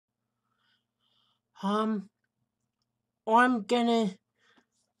I'm gonna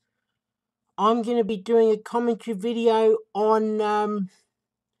be doing a commentary video on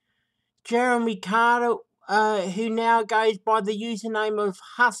Jeremy Carter, who now goes by the username of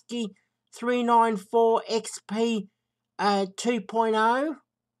husky394xp 2.0,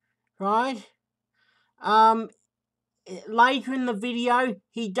 right? Later in the video,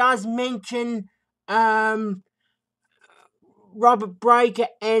 he does mention Robert Breaker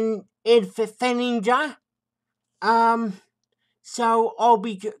and Ed Fenninger. So I'll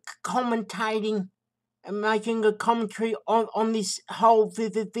be commentating and making a commentary on this whole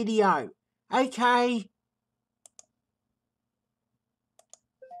video. Okay.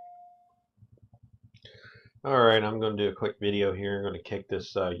 Alright, I'm going to do a quick video here. I'm going to kick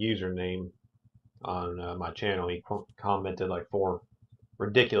this username on my channel. He commented like 4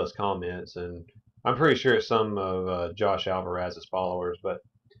 ridiculous comments, and I'm pretty sure it's some of Josh Alvarez's followers,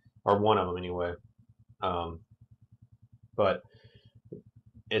 or one of them anyway. But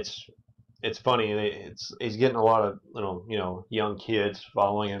it's funny. He's getting a lot of young kids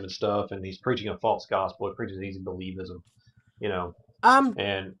following him and stuff, and he's preaching a false gospel. He preaches easy believism,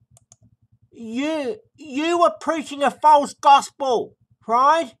 and you were preaching a false gospel,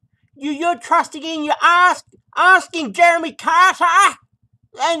 right? You're trusting in asking Jeremy Carter,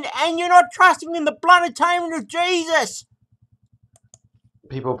 and you're not trusting in the blood atonement of Jesus.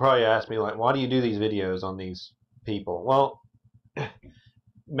 People probably ask me, like, why do you do these videos on these people? Well,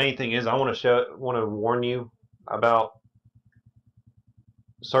 main thing is I want to warn you about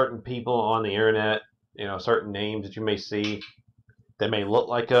certain people on the internet, certain names that you may see. They may look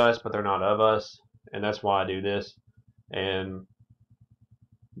like us, but they're not of us, and that's why I do this. And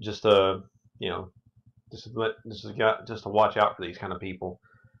just to watch out for these kind of people.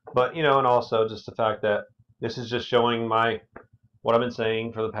 But and also just the fact that this is just showing what I've been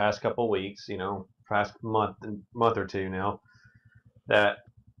saying for the past couple of weeks, past month or two now, that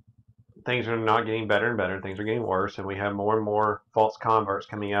things are not getting better and better. Things are getting worse, and we have more and more false converts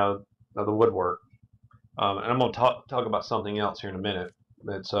coming out of the woodwork. And I'm going to talk about something else here in a minute.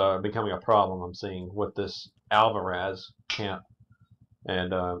 It's becoming a problem I'm seeing with this Alvarez camp.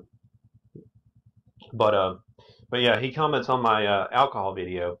 And but yeah, he comments on my alcohol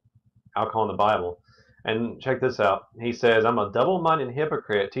video, Alcohol in the Bible. And check this out. He says, I'm a double-minded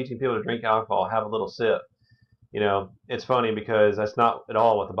hypocrite teaching people to drink alcohol, have a little sip. It's funny because that's not at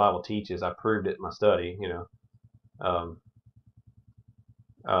all what the Bible teaches. I proved it in my study,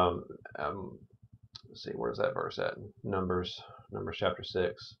 let's see, where's that verse at? Numbers chapter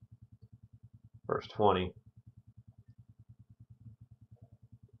 6, verse 20.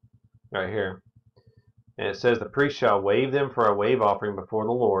 Right here. And it says, the priest shall wave them for a wave offering before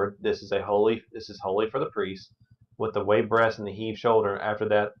the Lord. This is holy for the priest, with the wave breast and the heave shoulder. After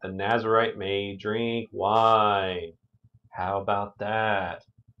that, the Nazarite may drink wine. How about that?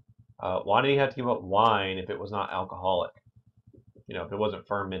 Why did he have to give up wine if it was not alcoholic? If it wasn't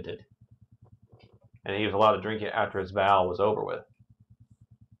fermented. And he was allowed to drink it after his vow was over with.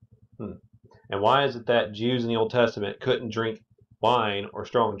 And why is it that Jews in the Old Testament couldn't drink wine or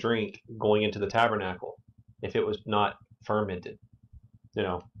strong drink going into the tabernacle if it was not fermented?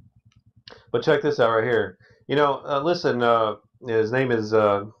 But check this out right here. Listen, his name is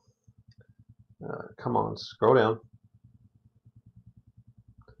come on, scroll down.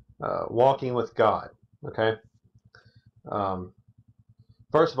 Walking with God. Okay.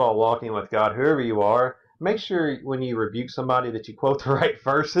 First of all, walking with God, whoever you are, make sure when you rebuke somebody that you quote the right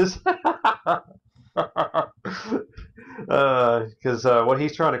verses. Because what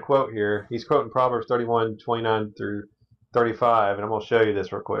he's trying to quote here, he's quoting Proverbs 31:29 through 35, and I'm going to show you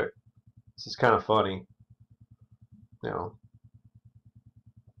this real quick. This is kind of funny. If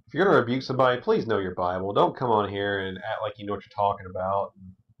you're going to rebuke somebody, please know your Bible. Don't come on here and act like you know what you're talking about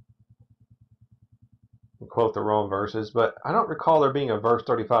and quote the wrong verses. But I don't recall there being a verse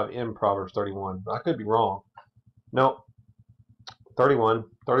 35 in Proverbs 31. I could be wrong. Nope. 31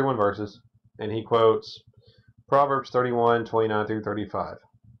 verses. And he quotes Proverbs 31:29 through 35.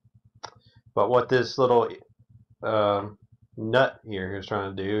 But what this little nut here is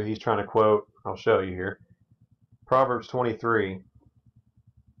trying to do, he's trying to quote, I'll show you here, Proverbs 23.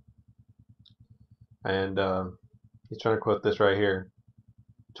 And he's trying to quote this right here,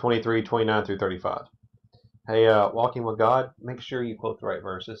 23:29 through 35. Hey, walking with God, make sure you quote the right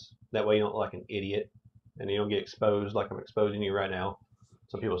verses. That way you don't look like an idiot, and you don't get exposed like I'm exposing you right now,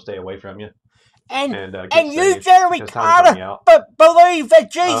 so people stay away from you. And you, Jeremy Carter, believe that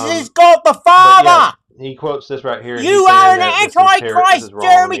Jesus is Um, God the Father. Yeah, he quotes this right here. You are an antichrist,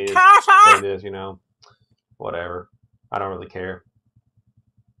 Jeremy Carter. Say this, whatever. I don't really care.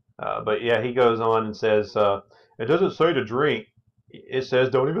 But yeah, he goes on and says, it doesn't say to drink. It says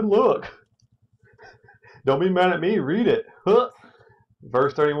don't even look. Don't be mad at me. Read it. Huh.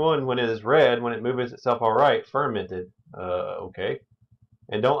 Verse 31, when it is read, when it moves itself all right, fermented. Okay.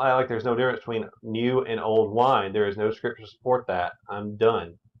 And don't act like there's no difference between new and old wine. There is no scripture to support that. I'm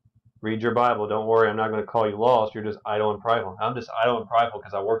done. Read your Bible. Don't worry, I'm not going to call you lost. You're just idle and prideful. I'm just idle and prideful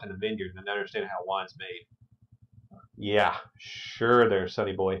because I worked in the vineyard and I understand how wine's made. Yeah, sure there,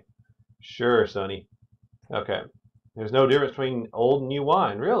 Sonny boy. Sure, Sonny. Okay. There's no difference between old and new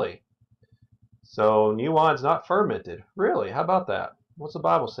wine, really. So new wine's not fermented. Really? How about that? What's the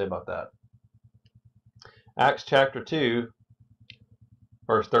Bible say about that? Acts chapter 2,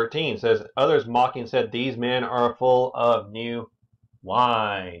 verse 13 says, others mocking said, these men are full of new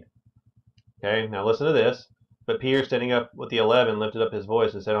wine. Okay, now listen to this. But Peter, standing up with the 11, lifted up his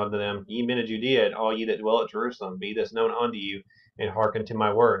voice and said unto them, ye men of Judea, and all ye that dwell at Jerusalem, be this known unto you, and hearken to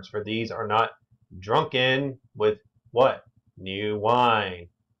my words. For these are not drunken with what? New wine.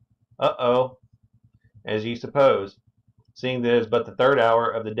 Uh-oh. As ye suppose, seeing that it is but the third hour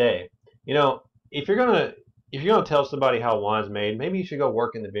of the day. You know, if you're gonna tell somebody how wine's made, maybe you should go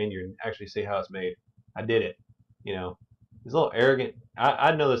work in the vineyard and actually see how it's made. I did it. You know, he's a little arrogant.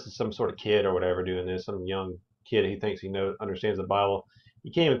 I know this is some sort of kid or whatever doing this, some young kid. He thinks he understands the Bible.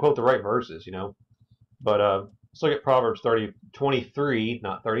 He can't even quote the right verses, you know. But let's look at Proverbs 23,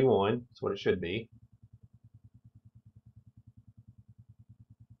 not 31. That's what it should be.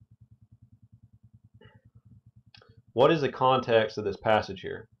 What is the context of this passage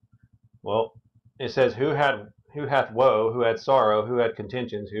here? Well, it says, who hath woe, who had sorrow, who had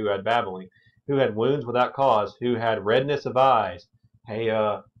contentions, who had babbling, who had wounds without cause, who had redness of eyes. Hey,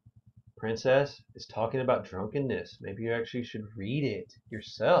 princess, it's talking about drunkenness. Maybe you actually should read it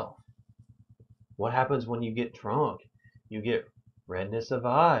yourself. What happens when you get drunk? You get redness of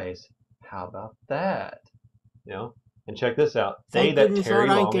eyes. How about that? You know? And check this out. Thank They that goodness tarry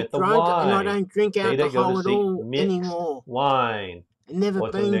I don't long get at the drunk and I wine. don't drink They that go alcohol to at seek all mixed anymore. wine. I've never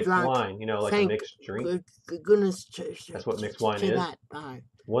What's a been mixed drunk. wine? You know, like a Thank mixed drink. goodness That's what mixed wine is. that. No.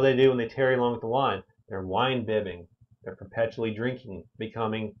 What do they do when they tarry along with the wine? They're wine bibbing. They're perpetually drinking,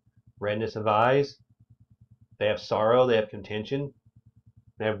 becoming redness of eyes. They have sorrow. They have contention.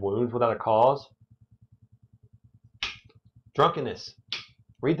 They have wounds without a cause. Drunkenness.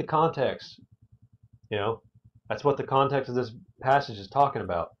 Read the context. You know, that's what the context of this passage is talking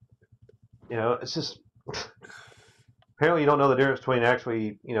about. You know, it's just apparently you don't know the difference between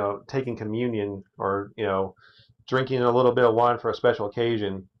actually, you know, taking communion or, you know, drinking a little bit of wine for a special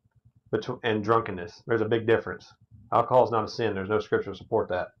occasion and drunkenness. There's a big difference. Alcohol is not a sin. There's no scripture to support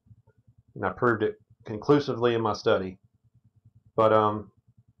that. And I proved it conclusively in my study. But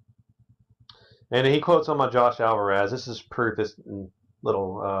and he quotes on my Josh Alvarez. This is proof. This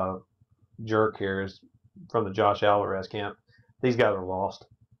little jerk here is from the Josh Alvarez camp. These guys are lost.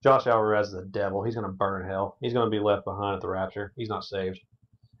 Josh Alvarez is the devil. He's going to burn in hell. He's going to be left behind at the rapture. He's not saved.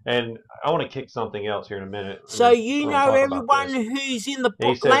 And I want to kick something else here in a minute. So you know everyone who's in the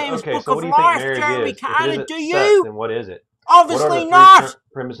Lamb's Book of Life, Jeremy Carter, do you? Sex, then what is it? Obviously what are the not.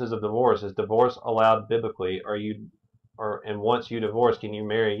 premises of divorce? Is divorce allowed biblically? And once you divorce, can you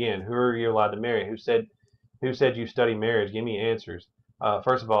marry again? Who are you allowed to marry? Who said you study marriage? Give me answers.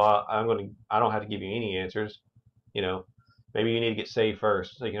 First of all, I don't have to give you any answers. You know, maybe you need to get saved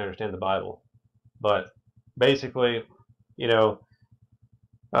first so you can understand the Bible. But basically, you know,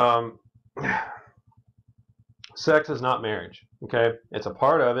 sex is not marriage. Okay, it's a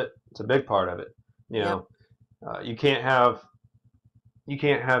part of it. It's a big part of it. You know, you can't have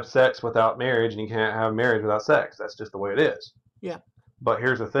sex without marriage, and you can't have marriage without sex. That's just the way it is. Yeah. But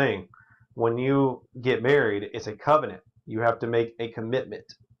here's the thing: when you get married, it's a covenant. You have to make a commitment.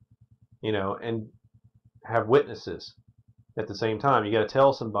 You know, and have witnesses at the same time. You got to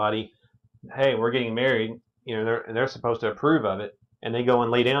tell somebody, "Hey, we're getting married." You know, they're supposed to approve of it, and they go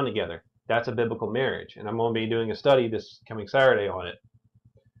and lay down together. That's a biblical marriage, and I'm going to be doing a study this coming Saturday on it.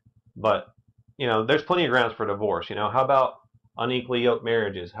 But you know, there's plenty of grounds for divorce. You know, how about unequally yoked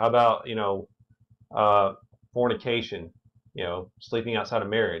marriages? How about, you know, fornication? You know, sleeping outside of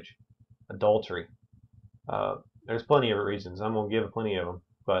marriage, adultery. There's plenty of reasons. I'm going to give plenty of them.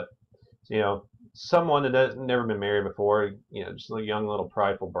 But you know, someone that has never been married before, you know, just a young little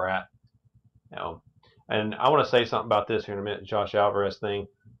prideful brat. You know, and I want to say something about this here in a minute. Josh Alvarez thing.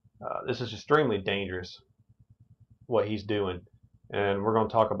 This is extremely dangerous. What he's doing. And we're going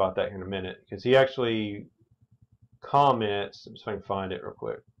to talk about that here in a minute, because he actually comments. Let's see if I can find it real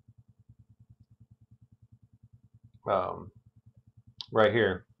quick. Right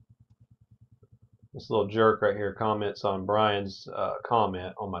here. This little jerk right here comments on Brian's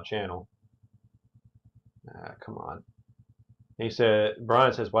comment on my channel. Come on.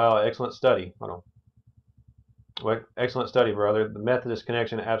 Brian says, wow, excellent study. Hold on. Well, excellent study, brother. The Methodist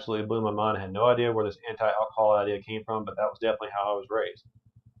connection absolutely blew my mind. I had no idea where this anti-alcohol idea came from, but that was definitely how I was raised.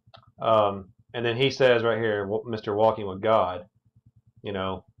 And then he says right here, Mr. Walking with God, you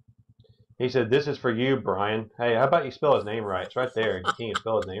know, he said, this is for you, Brian. Hey, how about you spell his name right? It's right there. Can you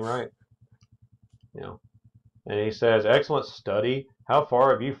spell his name right? You know. And he says, excellent study. How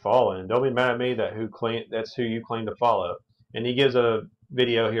far have you fallen? Don't be mad at me that's who you claim to follow. And he gives a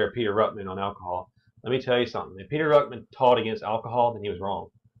video here of Peter Ruckman on alcohol. Let me tell you something. If Peter Ruckman taught against alcohol, then he was wrong.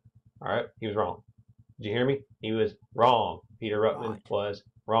 All right? He was wrong. Did you hear me? He was wrong. Peter Ruckman was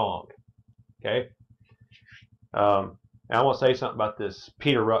wrong. Okay? And I want to say something about this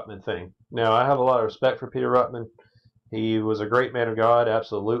Peter Ruckman thing. Now, I have a lot of respect for Peter Ruckman. He was a great man of God,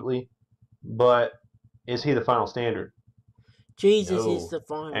 absolutely. But is he the final standard? Jesus is the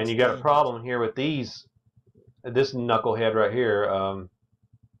final standard. And you got a problem here with this knucklehead right here.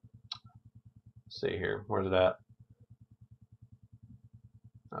 Let's see here. Where's it at?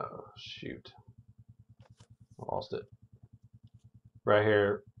 Oh, shoot. I lost it. Right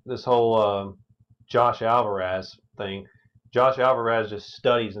here. This whole Josh Alvarez thing. Josh Alvarez just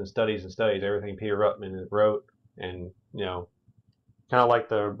studies and studies and studies everything Peter Ruckman wrote. And, you know, kind of like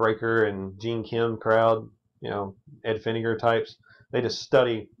the Breaker and Gene Kim crowd, you know, Ed Finnegar types. They just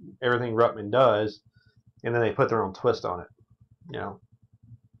study everything Ruckman does, and then they put their own twist on it. You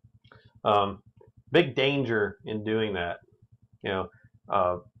know, big danger in doing that. You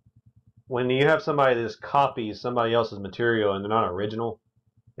know, when you have somebody that just copies somebody else's material and they're not original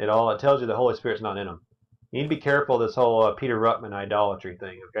at all, it tells you the Holy Spirit's not in them. You need to be careful of this whole Peter Ruckman idolatry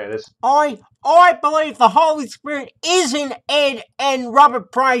thing. Okay, I believe the Holy Spirit is in Ed and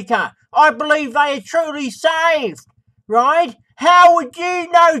Robert Breaker. I believe they are truly saved, right? How would you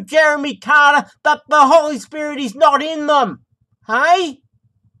know, Jeremy Carter, that the Holy Spirit is not in them? Hey?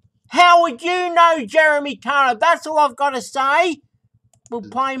 How would you know, Jeremy Carter? That's all I've got to say. We'll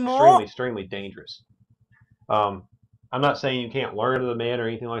play more. Extremely dangerous. I'm not saying you can't learn of the man or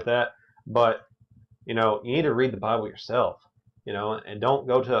anything like that, but you know, you need to read the Bible yourself, you know, and don't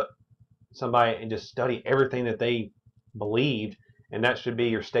go to somebody and just study everything that they believed, and that should be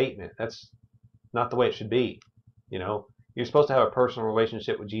your statement. That's not the way it should be. You know, you're supposed to have a personal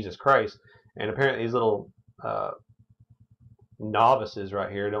relationship with Jesus Christ, and apparently these little novices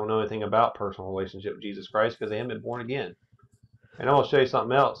right here don't know anything about personal relationship with Jesus Christ because they haven't been born again. And I'm going to show you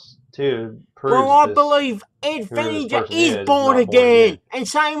something else, too. Well, I believe Ed Finnegar is born again. And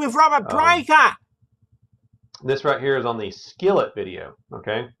same with Robert Breaker. This right here is on the Skillet video,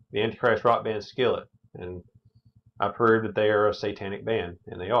 okay? The Antichrist rock band Skillet. And I proved that they are a satanic band,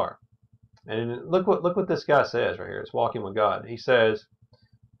 and they are. And look what this guy says right here. It's Walking with God. He says,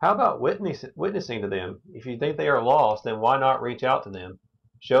 how about witnessing to them? If you think they are lost, then why not reach out to them?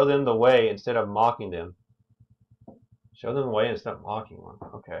 Show them the way instead of mocking them. Show them the way instead of mocking them.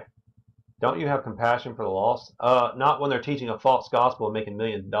 Okay. Don't you have compassion for the lost? Not when they're teaching a false gospel and making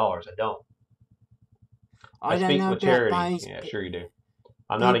millions of dollars. I don't. I speak with charity. Yeah, sure you do.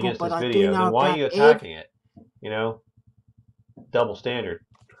 I'm not against this video. Then why are you attacking it? You know, double standard.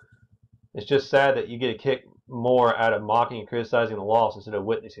 It's just sad that you get a kick more out of mocking and criticizing the lost instead of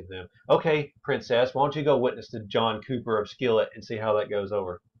witnessing them. Okay, princess, why don't you go witness to John Cooper of Skillet and see how that goes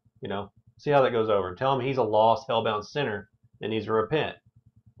over? You know, see how that goes over. Tell him he's a lost, hellbound sinner and needs to repent.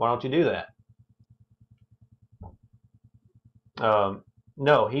 Why don't you do that?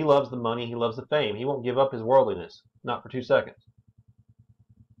 No, he loves the money. He loves the fame. He won't give up his worldliness. Not for 2 seconds.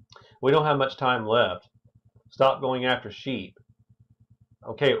 We don't have much time left. Stop going after sheep.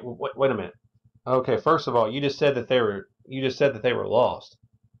 Okay, wait a minute. Okay, first of all, you just said that they were lost.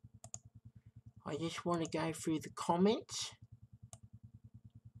 I just want to go through the comments.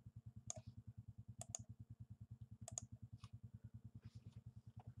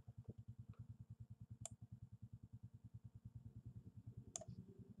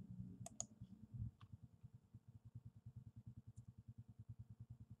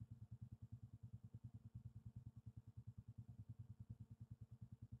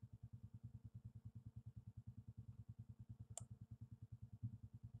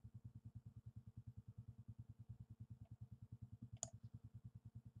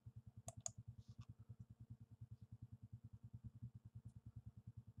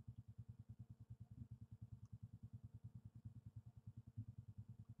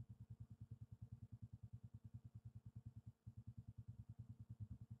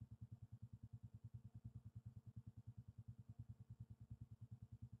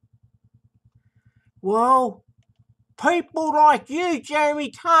 Well, people like you,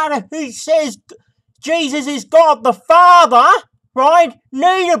 Jeremy Carter, who says Jesus is God the Father, right,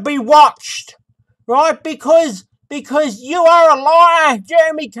 need to be watched, right, because you are a liar,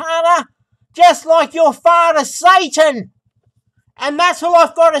 Jeremy Carter, just like your father Satan. And that's all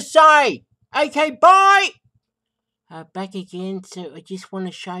I've got to say. Okay, bye. Back again. So I just want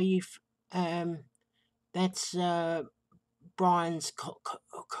to show you. That's Brian's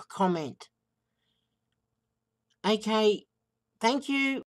comment. Okay, thank you.